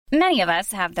Many of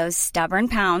us have those stubborn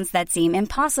pounds that seem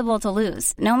impossible to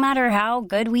lose, no matter how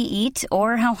good we eat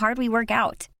or how hard we work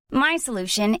out. My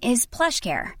solution is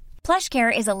PlushCare.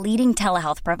 PlushCare is a leading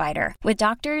telehealth provider with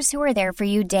doctors who are there for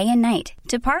you day and night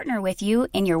to partner with you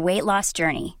in your weight loss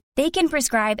journey. They can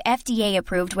prescribe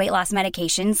FDA-approved weight loss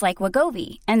medications like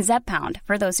Wegovy and Zepbound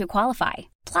for those who qualify.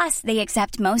 Plus, they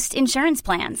accept most insurance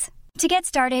plans. To get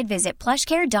started, visit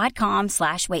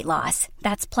plushcare.com/weightloss.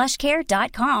 That's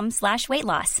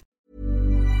plushcare.com/weightloss.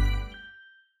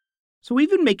 So we've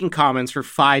been making Commons for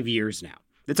 5 years now.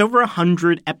 It's over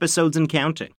 100 episodes and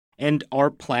counting. And our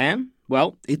plan?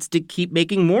 Well, it's to keep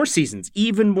making more seasons,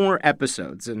 even more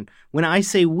episodes. And when I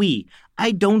say we,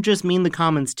 I don't just mean the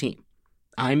Commons team.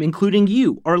 I'm including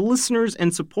you, our listeners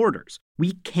and supporters.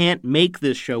 We can't make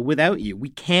this show without you. We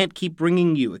can't keep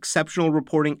bringing you exceptional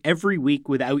reporting every week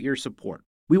without your support.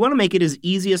 We want to make it as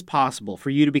easy as possible for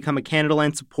you to become a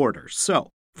Canadaland supporter. So,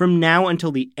 from now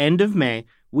until the end of May,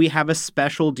 we have a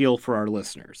special deal for our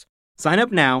listeners. Sign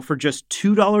up now for just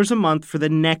 $2 a month for the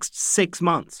next 6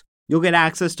 months. You'll get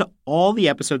access to all the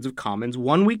episodes of Commons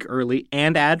 1 week early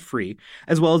and ad-free,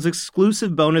 as well as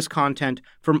exclusive bonus content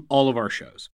from all of our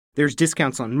shows. There's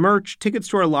discounts on merch, tickets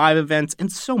to our live events, and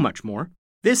so much more.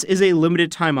 This is a limited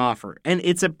time offer, and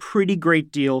it's a pretty great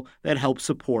deal that helps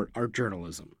support our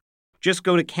journalism. Just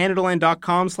go to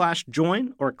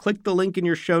Canadaland.com/join or click the link in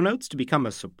your show notes to become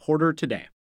a supporter today.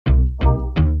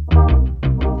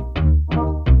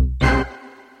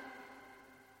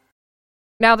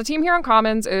 Now, the team here on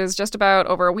Commons is just about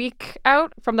over a week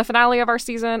out from the finale of our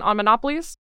season on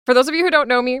monopolies. For those of you who don't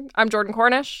know me, I'm Jordan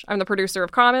Cornish. I'm the producer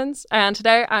of Commons, and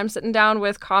today I'm sitting down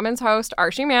with Commons host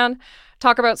Arshy Mann,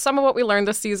 talk about some of what we learned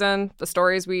this season, the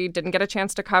stories we didn't get a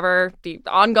chance to cover, the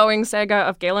ongoing saga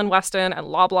of Galen Weston and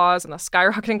Loblaws and the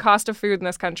skyrocketing cost of food in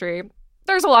this country.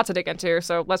 There's a lot to dig into,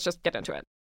 so let's just get into it.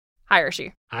 Hi,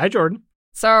 Arshy. Hi, Jordan.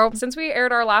 So, since we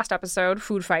aired our last episode,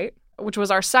 Food Fight, which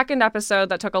was our second episode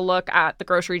that took a look at the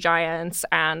grocery giants,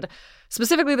 and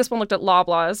specifically this one looked at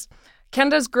Loblaws,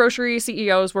 Canada's grocery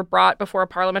CEOs were brought before a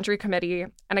parliamentary committee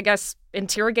and I guess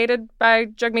interrogated by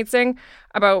Jagmeet Singh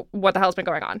about what the hell's been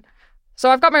going on. So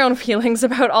I've got my own feelings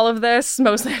about all of this.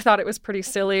 Mostly I thought it was pretty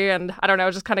silly and I don't know,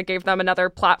 just kind of gave them another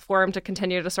platform to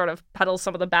continue to sort of peddle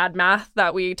some of the bad math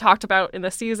that we talked about in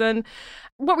the season.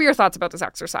 What were your thoughts about this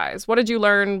exercise? What did you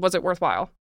learn? Was it worthwhile?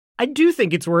 I do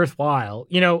think it's worthwhile.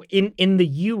 You know, in the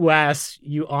US,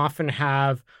 you often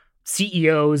have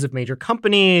CEOs of major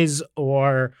companies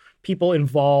or people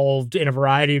involved in a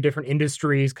variety of different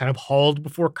industries kind of hauled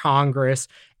before Congress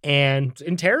and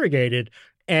interrogated.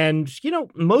 And, you know,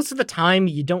 most of the time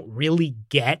you don't really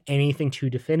get anything too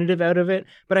definitive out of it,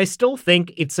 but I still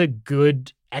think it's a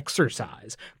good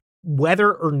exercise.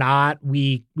 Whether or not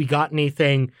we got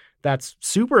anything that's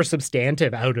super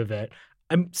substantive out of it,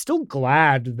 I'm still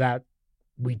glad that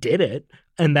we did it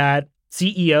and that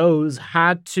CEOs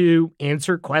had to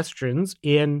answer questions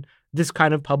in this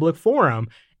kind of public forum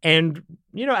and,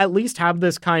 you know, at least have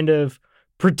this kind of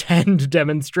pretend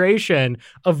demonstration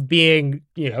of being,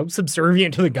 you know,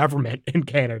 subservient to the government in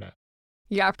Canada.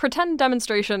 Yeah, pretend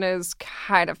demonstration is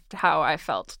kind of how I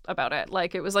felt about it.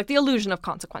 Like, it was like the illusion of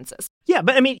consequences. Yeah,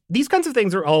 but I mean, these kinds of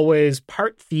things are always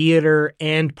part theater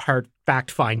and part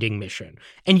fact-finding mission.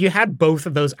 And you had both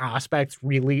of those aspects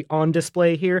really on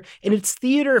display here. And it's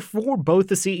theater for both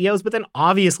the CEOs, but then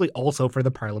obviously also for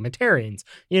the parliamentarians.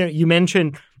 You know, you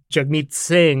mentioned Jagmeet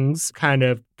Singh's kind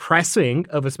of pressing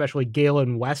of especially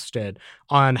Galen Weston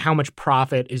on how much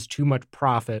profit is too much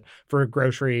profit for a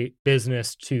grocery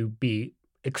business to be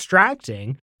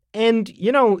extracting. And,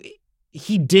 you know,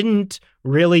 he didn't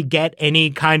really get any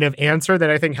kind of answer that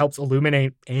I think helps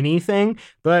illuminate anything.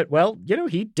 But, well, you know,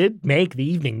 he did make the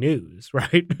evening news,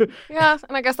 right? Yeah,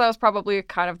 and I guess that was probably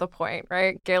kind of the point,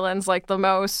 right? Galen's like the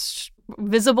most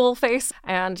visible face.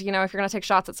 And, you know, if you're going to take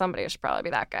shots at somebody, it should probably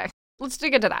be that guy. Let's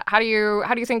dig into that. How do you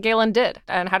think Galen did?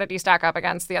 And how did he stack up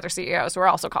against the other CEOs who were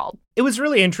also called? It was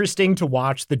really interesting to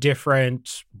watch the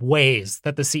different ways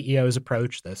that the CEOs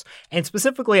approach this. And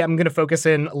specifically, I'm going to focus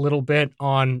in a little bit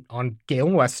on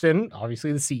Galen Weston,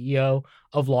 obviously the CEO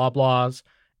of Loblaws,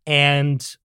 and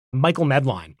Michael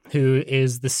Medline, who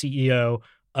is the CEO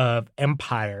of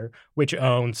Empire, which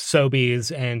owns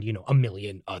Sobeys and, you know, a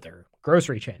million other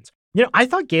grocery chains. You know, I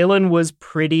thought Galen was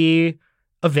pretty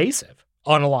evasive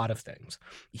on a lot of things.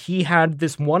 He had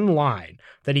this one line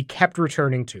that he kept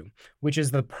returning to, which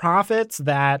is the profits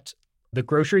that the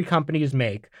grocery companies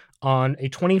make on a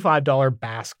 $25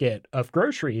 basket of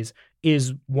groceries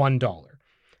is $1.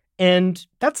 And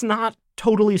that's not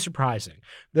totally surprising.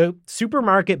 The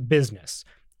supermarket business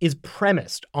is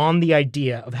premised on the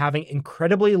idea of having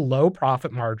incredibly low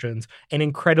profit margins and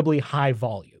incredibly high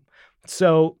volume.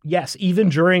 So yes, even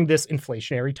during this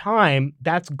inflationary time,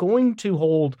 that's going to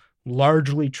hold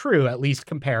largely true, at least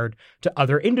compared to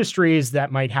other industries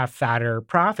that might have fatter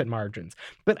profit margins.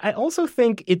 But I also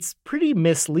think it's pretty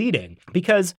misleading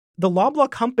because the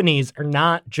Loblaw companies are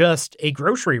not just a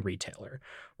grocery retailer,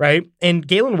 right? And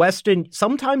Galen Weston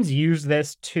sometimes used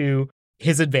this to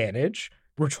his advantage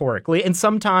rhetorically, and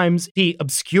sometimes he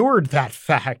obscured that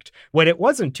fact when it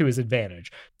wasn't to his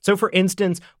advantage. So for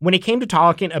instance, when it came to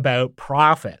talking about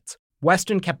profits,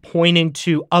 Weston kept pointing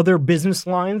to other business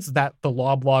lines that the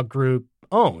Loblaw Group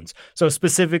owns. So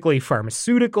specifically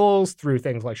pharmaceuticals through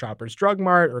things like Shoppers Drug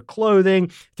Mart, or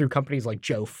clothing through companies like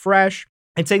Joe Fresh,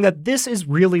 and saying that this is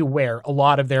really where a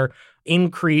lot of their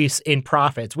increase in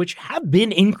profits, which have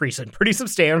been increasing pretty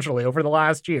substantially over the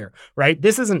last year, right?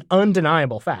 This is an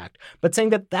undeniable fact, but saying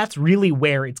that that's really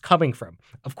where it's coming from.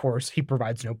 Of course, he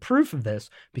provides no proof of this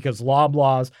because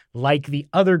Loblaws, like the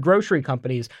other grocery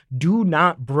companies, do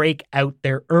not break out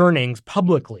their earnings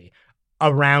publicly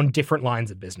around different lines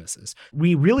of businesses.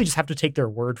 We really just have to take their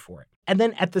word for it. And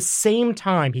then at the same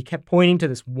time, he kept pointing to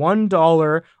this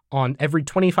 $1 on every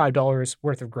 $25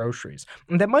 worth of groceries.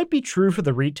 And that might be true for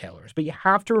the retailers, but you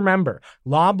have to remember,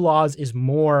 Loblaws is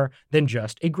more than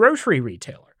just a grocery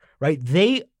retailer, right?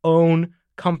 They own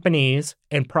companies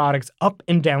and products up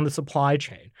and down the supply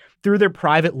chain. Through their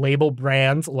private label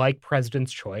brands like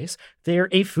President's Choice, they're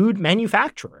a food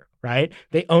manufacturer, right?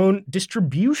 They own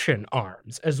distribution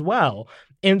arms as well.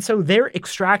 And so they're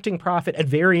extracting profit at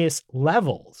various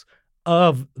levels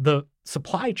of the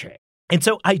supply chain. And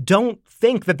so I don't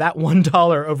think that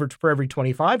 $1 over for every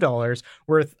 $25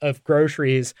 worth of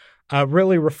groceries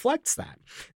really reflects that.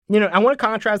 You know, I want to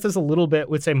contrast this a little bit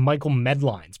with, say, Michael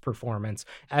Medline's performance.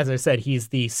 As I said, he's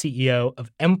the CEO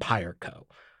of Empire Co.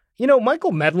 You know,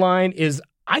 Michael Medline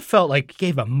I felt like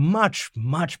gave a much,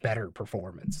 much better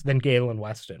performance than Galen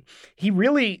Weston. He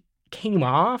really came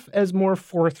off as more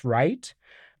forthright,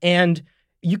 and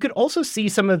you could also see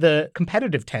some of the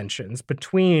competitive tensions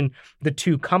between the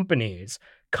two companies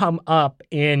come up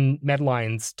in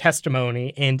Medline's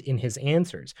testimony and in his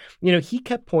answers. You know, he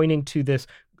kept pointing to this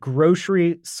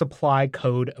Grocery Supply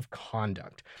Code of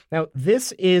Conduct. Now,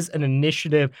 this is an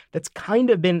initiative that's kind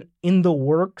of been in the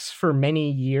works for many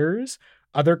years.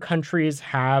 Other countries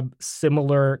have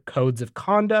similar codes of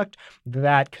conduct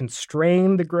that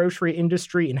constrain the grocery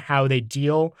industry in how they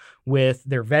deal with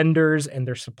their vendors and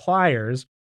their suppliers.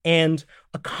 And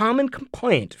a common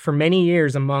complaint for many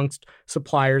years amongst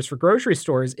suppliers for grocery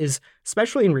stores is,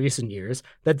 especially in recent years,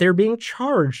 that they're being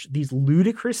charged these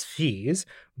ludicrous fees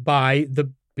by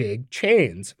the big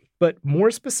chains, but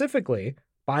more specifically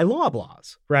by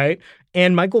Loblaws, right?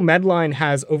 And Michael Medline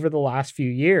has, over the last few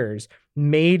years,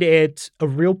 made it a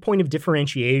real point of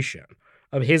differentiation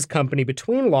of his company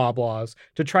between Loblaws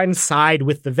to try and side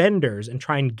with the vendors and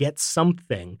try and get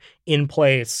something in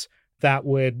place that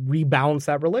would rebalance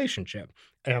that relationship.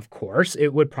 And of course,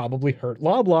 it would probably hurt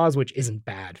Loblaws, which isn't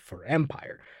bad for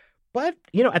Empire. But,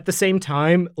 you know, at the same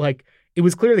time, it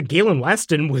was clear that Galen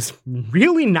Weston was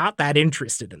really not that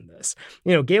interested in this.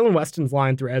 You know, Galen Weston's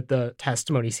line throughout the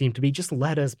testimony seemed to be, just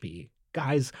let us be.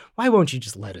 Guys, why won't you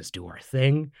just let us do our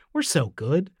thing? We're so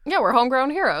good. Yeah, we're homegrown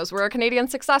heroes. We're a Canadian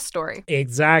success story.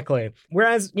 Exactly.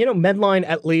 Whereas, you know, Medline,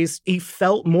 at least, he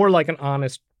felt more like an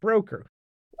honest broker.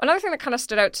 Another thing that kind of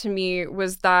stood out to me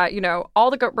was that, you know,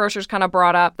 all the grocers kind of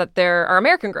brought up that there are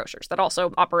American grocers that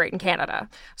also operate in Canada.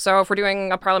 So if we're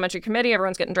doing a parliamentary committee,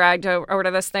 everyone's getting dragged over to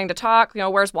this thing to talk, you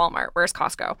know, where's Walmart? Where's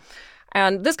Costco?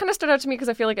 And this kind of stood out to me because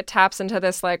I feel like it taps into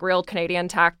this real Canadian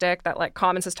tactic that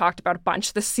Commons has talked about a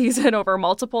bunch this season over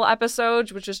multiple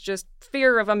episodes, which is just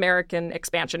fear of American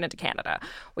expansion into Canada.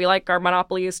 We like our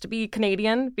monopolies to be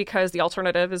Canadian because the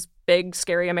alternative is big,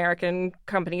 scary American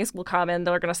companies will come in,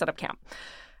 they're going to set up camp.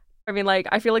 I mean,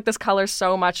 I feel like this colors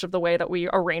so much of the way that we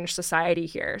arrange society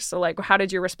here. So, how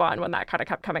did you respond when that kind of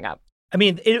kept coming up? I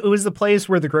mean, it was the place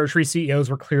where the grocery CEOs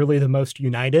were clearly the most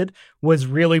united, was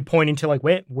really pointing to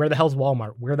wait, where the hell's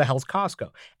Walmart? Where the hell's Costco?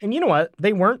 And you know what?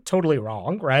 They weren't totally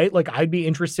wrong, right? I'd be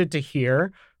interested to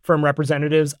hear from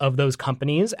representatives of those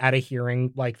companies at a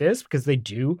hearing like this because they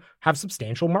do have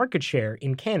substantial market share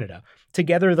in Canada.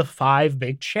 Together, the 5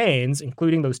 big chains,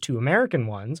 including those 2 American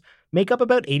ones, make up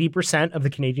about 80% of the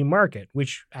Canadian market,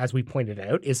 which, as we pointed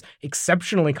out, is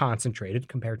exceptionally concentrated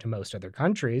compared to most other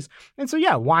countries. And so,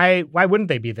 yeah, why wouldn't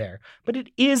they be there? But it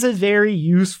is a very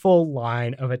useful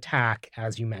line of attack,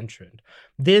 as you mentioned.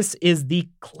 This is the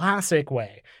classic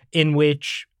way in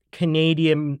which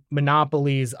Canadian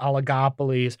monopolies,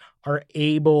 oligopolies are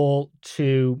able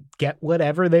to get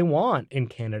whatever they want in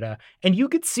Canada. And you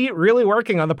could see it really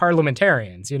working on the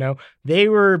parliamentarians. They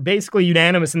were basically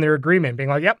unanimous in their agreement, being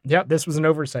like, yep, this was an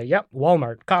oversight. Yep,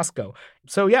 Walmart, Costco.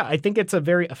 So yeah, I think it's a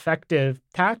very effective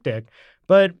tactic.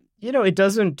 But, it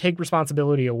doesn't take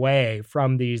responsibility away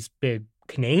from these big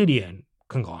Canadian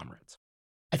conglomerates.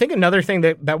 I think another thing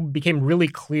that became really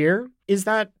clear is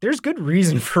that there's good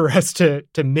reason for us to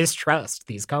mistrust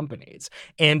these companies,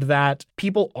 and that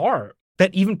that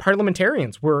even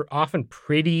parliamentarians were often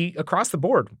pretty, across the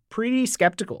board, pretty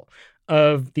skeptical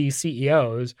of these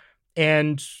CEOs.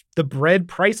 And the bread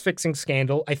price fixing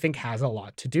scandal, I think, has a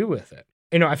lot to do with it.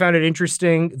 I found it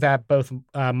interesting that both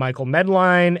Michael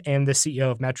Medline and the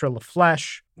CEO of Metro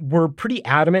LaFlèche were pretty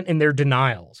adamant in their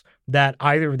denials that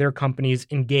either of their companies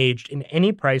engaged in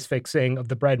any price fixing of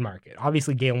the bread market.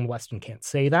 Obviously, Galen Weston can't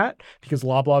say that because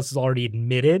Loblaws has already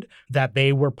admitted that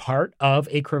they were part of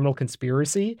a criminal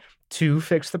conspiracy to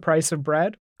fix the price of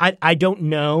bread. I don't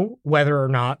know whether or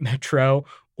not Metro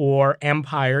or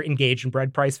Empire engaged in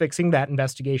bread price fixing. That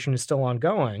investigation is still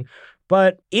ongoing.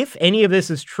 But if any of this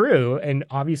is true, and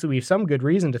obviously we have some good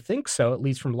reason to think so, at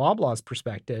least from Loblaw's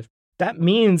perspective, that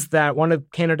means that one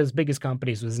of Canada's biggest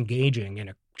companies was engaging in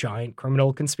a giant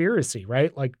criminal conspiracy,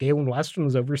 right? Like Galen Weston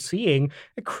was overseeing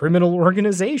a criminal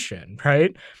organization,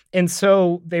 right? And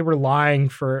so they were lying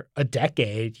for a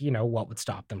decade. What would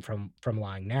stop them from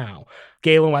lying now?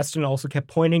 Galen Weston also kept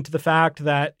pointing to the fact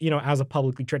that, as a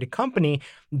publicly traded company,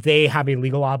 they have a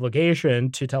legal obligation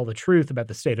to tell the truth about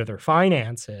the state of their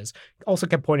finances. Also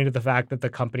kept pointing to the fact that the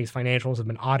company's financials have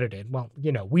been audited. Well,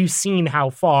 we've seen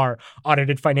how far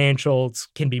audited financials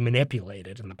can be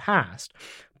manipulated in the past.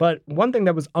 But one thing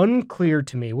that was unclear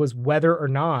to me was whether or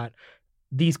not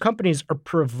these companies are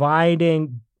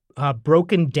providing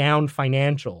broken down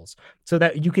financials so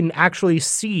that you can actually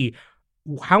see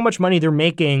how much money they're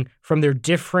making from their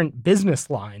different business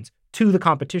lines to the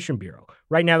Competition Bureau.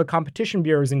 Right now, the Competition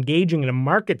Bureau is engaging in a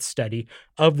market study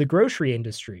of the grocery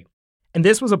industry. And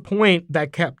this was a point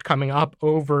that kept coming up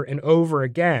over and over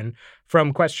again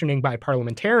from questioning by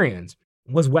parliamentarians,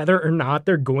 was whether or not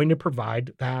they're going to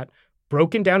provide that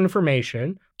broken down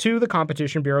information to the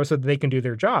Competition Bureau so that they can do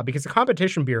their job, because the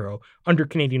Competition Bureau, under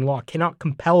Canadian law, cannot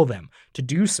compel them to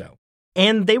do so.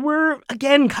 And they were,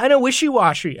 again, kind of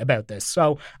wishy-washy about this.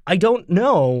 So I don't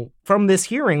know from this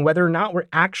hearing whether or not we're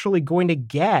actually going to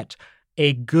get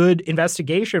a good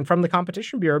investigation from the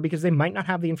Competition Bureau, because they might not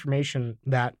have the information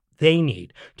that they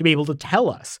need to be able to tell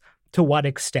us to what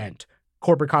extent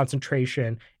corporate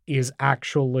concentration is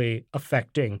actually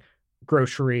affecting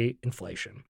grocery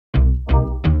inflation.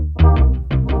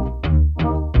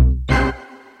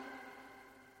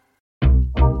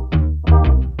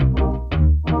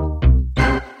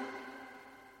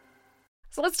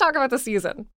 So let's talk about the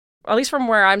season. At least from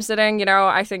where I'm sitting,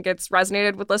 I think it's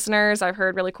resonated with listeners. I've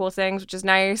heard really cool things, which is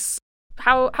nice.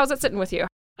 How's it sitting with you?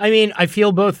 I mean, I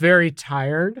feel both very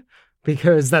tired,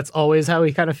 because that's always how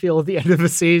we kind of feel at the end of the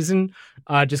season,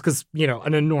 just because,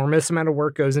 an enormous amount of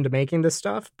work goes into making this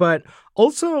stuff. But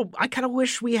also, I kind of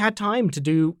wish we had time to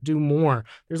do more.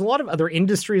 There's a lot of other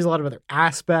industries, a lot of other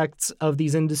aspects of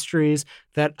these industries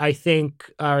that I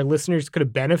think our listeners could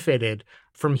have benefited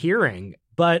from hearing.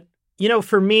 But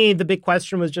for me, the big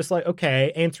question was just like,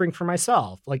 okay, answering for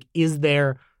myself. Like, is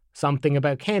there something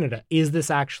about Canada? Is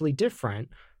this actually different?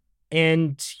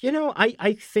 And,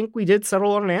 I think we did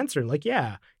settle on an answer. Like,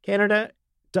 yeah, Canada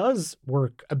does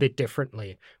work a bit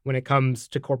differently when it comes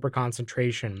to corporate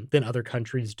concentration than other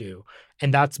countries do.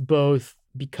 And that's both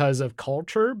because of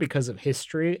culture, because of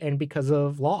history, and because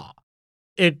of law.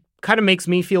 It kind of makes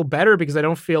me feel better because I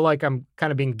don't feel like I'm kind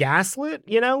of being gaslit,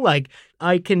 like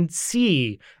I can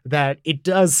see that it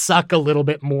does suck a little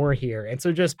bit more here. And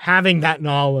so just having that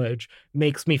knowledge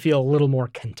makes me feel a little more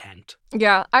content.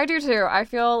 Yeah, I do too. I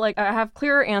feel like I have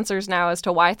clearer answers now as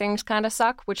to why things kind of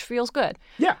suck, which feels good.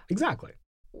 Yeah, exactly.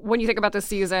 When you think about this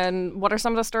season, what are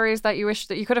some of the stories that you wish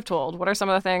that you could have told? What are some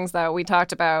of the things that we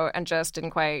talked about and just didn't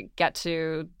quite get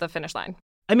to the finish line?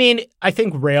 I mean, I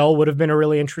think rail would have been a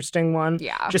really interesting one.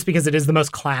 Yeah. Just because it is the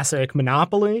most classic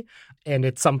monopoly, and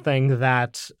it's something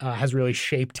that has really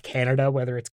shaped Canada,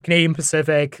 whether it's Canadian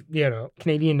Pacific,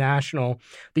 Canadian National.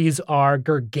 These are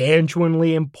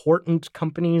gargantuanly important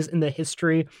companies in the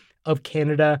history of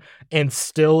Canada and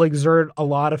still exert a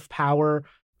lot of power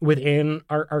within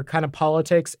our kind of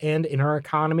politics and in our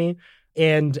economy.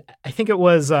 And I think it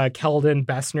was Keldon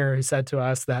Bessner who said to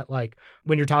us that, like,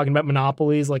 when you're talking about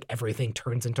monopolies, like, everything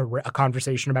turns into a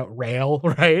conversation about rail,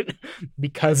 right?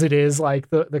 Because it is, like,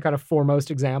 the kind of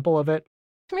foremost example of it.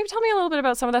 Maybe tell me a little bit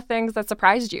about some of the things that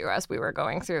surprised you as we were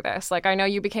going through this. Like, I know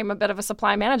you became a bit of a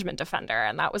supply management defender,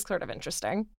 and that was sort of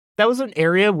interesting. That was an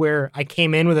area where I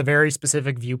came in with a very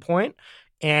specific viewpoint,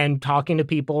 and talking to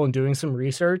people and doing some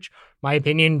research, my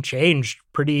opinion changed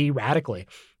pretty radically.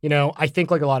 I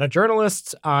think like a lot of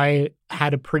journalists, I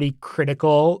had a pretty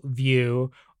critical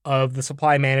view of the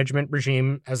supply management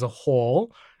regime as a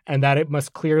whole, and that it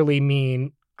must clearly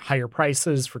mean higher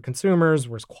prices for consumers,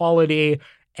 worse quality,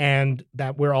 and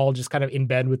that we're all just kind of in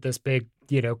bed with this big,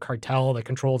 cartel that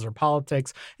controls our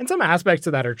politics. And some aspects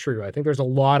of that are true. I think there's a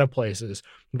lot of places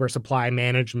where supply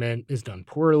management is done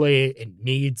poorly. It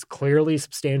needs clearly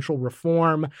substantial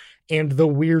reform. And the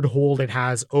weird hold it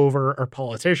has over our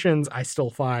politicians, I still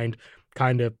find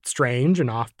kind of strange and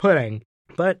off-putting.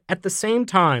 But at the same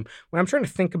time, when I'm trying to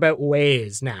think about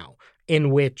ways now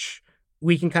in which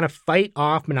we can kind of fight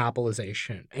off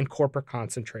monopolization and corporate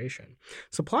concentration,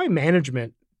 supply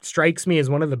management strikes me as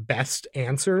one of the best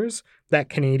answers that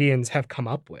Canadians have come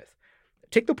up with.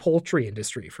 Take the poultry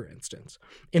industry, for instance.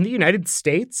 In the United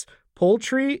States,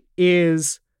 poultry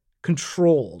is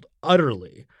controlled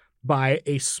utterly by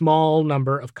a small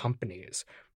number of companies.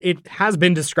 It has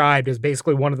been described as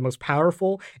basically one of the most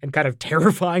powerful and kind of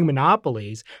terrifying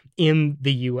monopolies in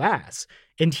the US.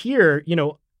 And here,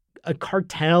 a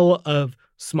cartel of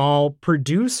small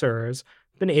producers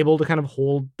been able to kind of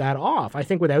hold that off. I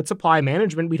think without supply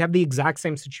management, we'd have the exact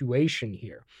same situation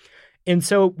here. And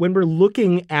so when we're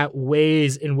looking at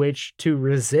ways in which to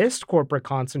resist corporate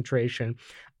concentration,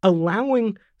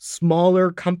 allowing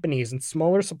smaller companies and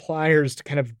smaller suppliers to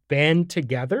kind of band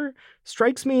together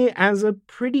strikes me as a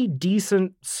pretty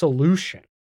decent solution.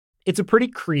 It's a pretty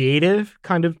creative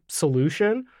kind of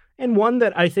solution, and one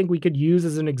that I think we could use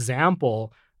as an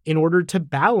example in order to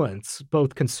balance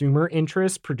both consumer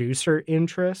interests, producer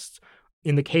interests.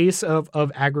 In the case of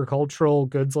agricultural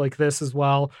goods like this as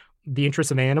well, the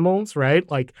interests of animals, right?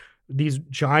 Like these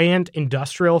giant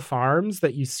industrial farms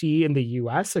that you see in the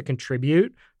US that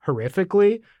contribute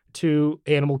horrifically to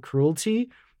animal cruelty,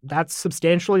 that's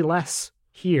substantially less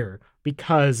here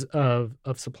because of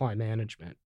supply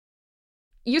management.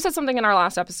 You said something in our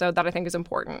last episode that I think is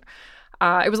important.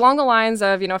 It was along the lines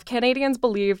of, if Canadians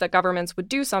believed that governments would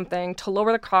do something to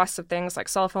lower the costs of things like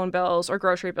cell phone bills or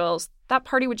grocery bills, that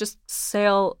party would just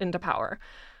sail into power.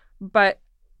 But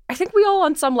I think we all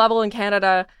on some level in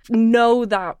Canada know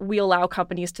that we allow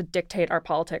companies to dictate our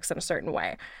politics in a certain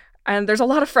way. And there's a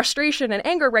lot of frustration and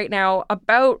anger right now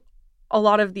about a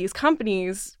lot of these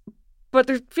companies, but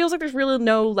there feels like there's really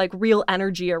no real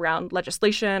energy around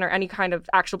legislation or any kind of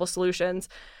actionable solutions,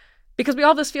 because we all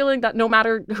have this feeling that no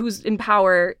matter who's in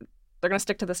power, they're going to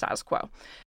stick to the status quo.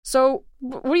 So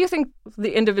what do you think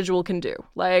the individual can do?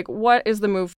 What is the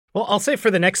move? Well, I'll say for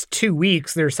the next 2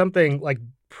 weeks, there's something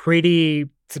pretty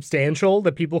substantial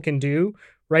that people can do.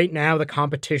 Right now, the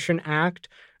Competition Act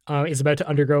is about to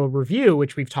undergo a review,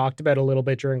 which we've talked about a little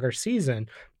bit during our season.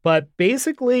 But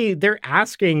basically, they're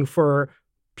asking for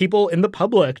people in the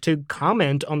public to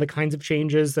comment on the kinds of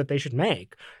changes that they should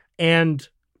make. And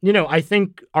I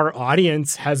think our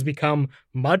audience has become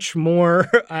much more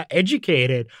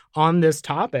educated on this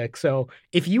topic. So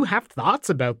if you have thoughts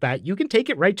about that, you can take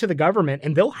it right to the government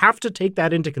and they'll have to take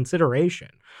that into consideration.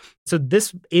 So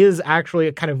this is actually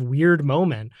a kind of weird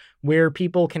moment where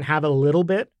people can have a little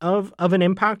bit of an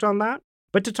impact on that.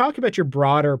 But to talk about your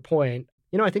broader point,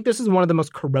 I think this is one of the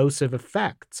most corrosive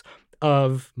effects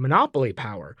of monopoly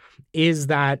power, is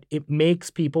that it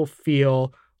makes people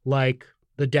feel like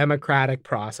the democratic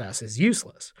process is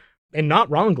useless, and not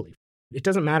wrongly. It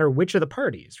doesn't matter which of the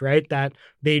parties, right? That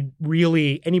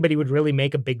anybody would really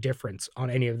make a big difference on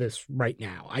any of this right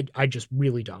now. I just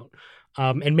really don't.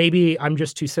 And maybe I'm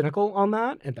just too cynical on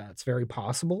that, and that's very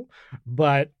possible.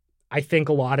 But I think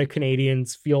a lot of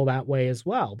Canadians feel that way as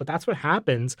well. But that's what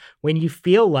happens when you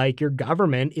feel like your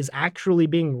government is actually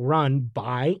being run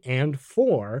by and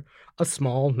for a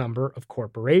small number of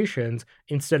corporations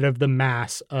instead of the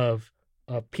mass of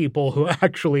people who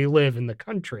actually live in the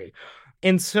country.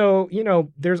 And so,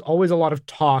 there's always a lot of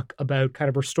talk about kind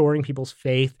of restoring people's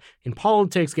faith in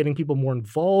politics, getting people more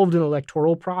involved in the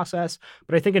electoral process.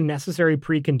 But I think a necessary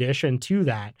precondition to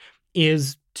that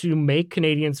is to make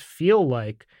Canadians feel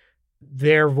like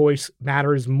their voice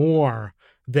matters more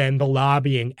than the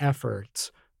lobbying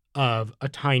efforts of a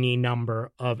tiny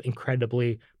number of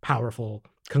incredibly powerful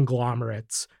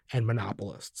conglomerates and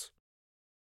monopolists.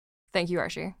 Thank you,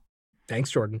 Archie. Thanks,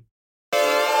 Jordan.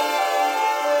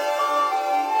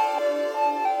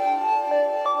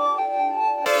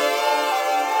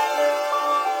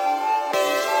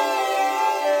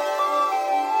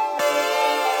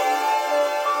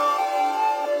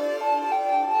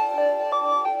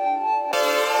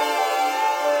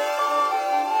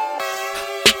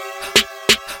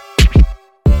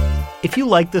 If you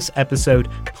like this episode,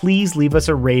 please leave us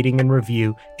a rating and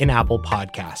review in Apple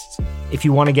Podcasts. If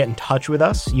you want to get in touch with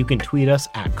us, you can tweet us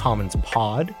at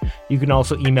CommonsPod. You can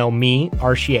also email me,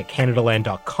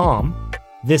 archie@canadaland.com.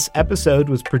 This episode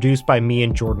was produced by me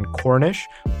and Jordan Cornish.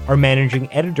 Our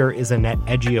managing editor is Annette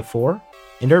Ejiofor,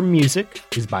 and our music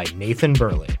is by Nathan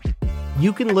Burley.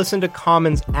 You can listen to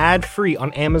Commons ad-free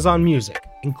on Amazon Music,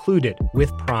 included with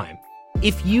Prime.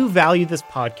 If you value this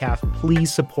podcast,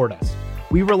 please support us.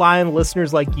 We rely on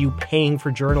listeners like you paying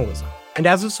for journalism. And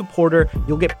as a supporter,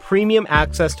 you'll get premium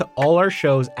access to all our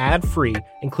shows ad-free,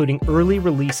 including early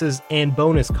releases and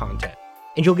bonus content.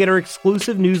 And you'll get our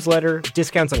exclusive newsletter,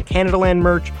 discounts on Canadaland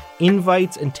merch,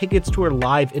 invites and tickets to our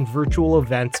live and virtual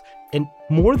events. And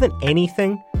more than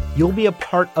anything, you'll be a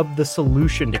part of the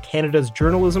solution to Canada's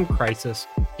journalism crisis,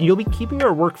 and you'll be keeping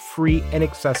our work free and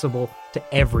accessible to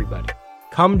everybody.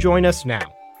 Come join us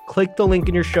now. Click the link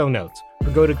in your show notes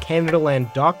or go to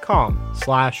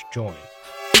canadaland.com/join.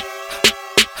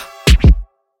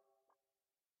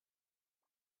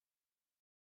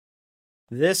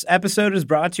 This episode is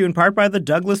brought to you in part by the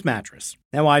Douglas Mattress.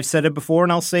 Now, I've said it before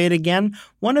and I'll say it again.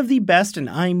 One of the best, and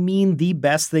I mean the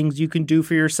best things you can do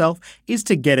for yourself is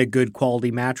to get a good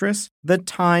quality mattress. The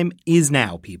time is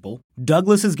now, people.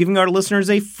 Douglas is giving our listeners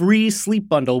a free sleep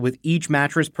bundle with each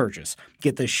mattress purchase.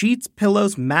 Get the sheets,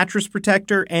 pillows, mattress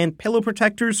protector, and pillow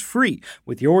protectors free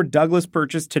with your Douglas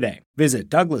purchase today. Visit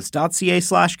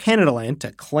douglas.ca/Canadaland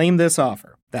to claim this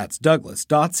offer. That's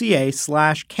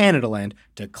douglas.ca/Canadaland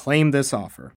to claim this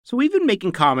offer. So we've been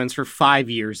making Commons for 5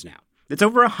 years now. It's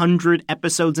over 100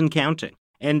 episodes and counting.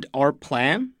 And our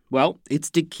plan? Well, it's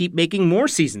to keep making more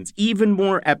seasons, even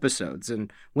more episodes. And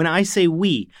when I say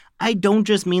we, I don't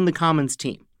just mean the Commons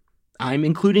team. I'm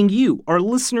including you, our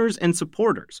listeners and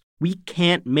supporters. We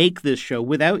can't make this show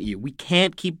without you. We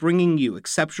can't keep bringing you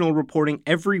exceptional reporting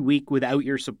every week without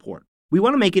your support. We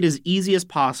want to make it as easy as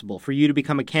possible for you to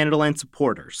become a Canadaland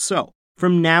supporter. So,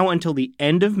 from now until the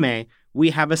end of May,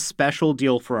 we have a special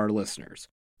deal for our listeners.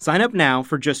 Sign up now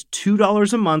for just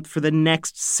 $2 a month for the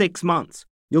next 6 months.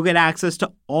 You'll get access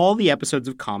to all the episodes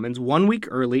of Commons 1 week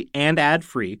early and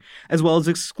ad-free, as well as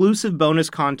exclusive bonus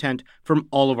content from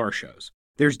all of our shows.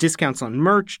 There's discounts on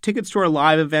merch, tickets to our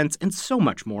live events, and so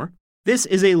much more. This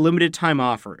is a limited time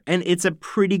offer, and it's a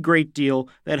pretty great deal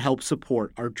that helps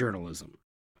support our journalism.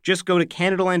 Just go to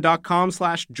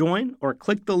canadaland.com/join or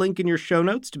click the link in your show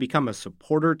notes to become a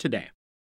supporter today.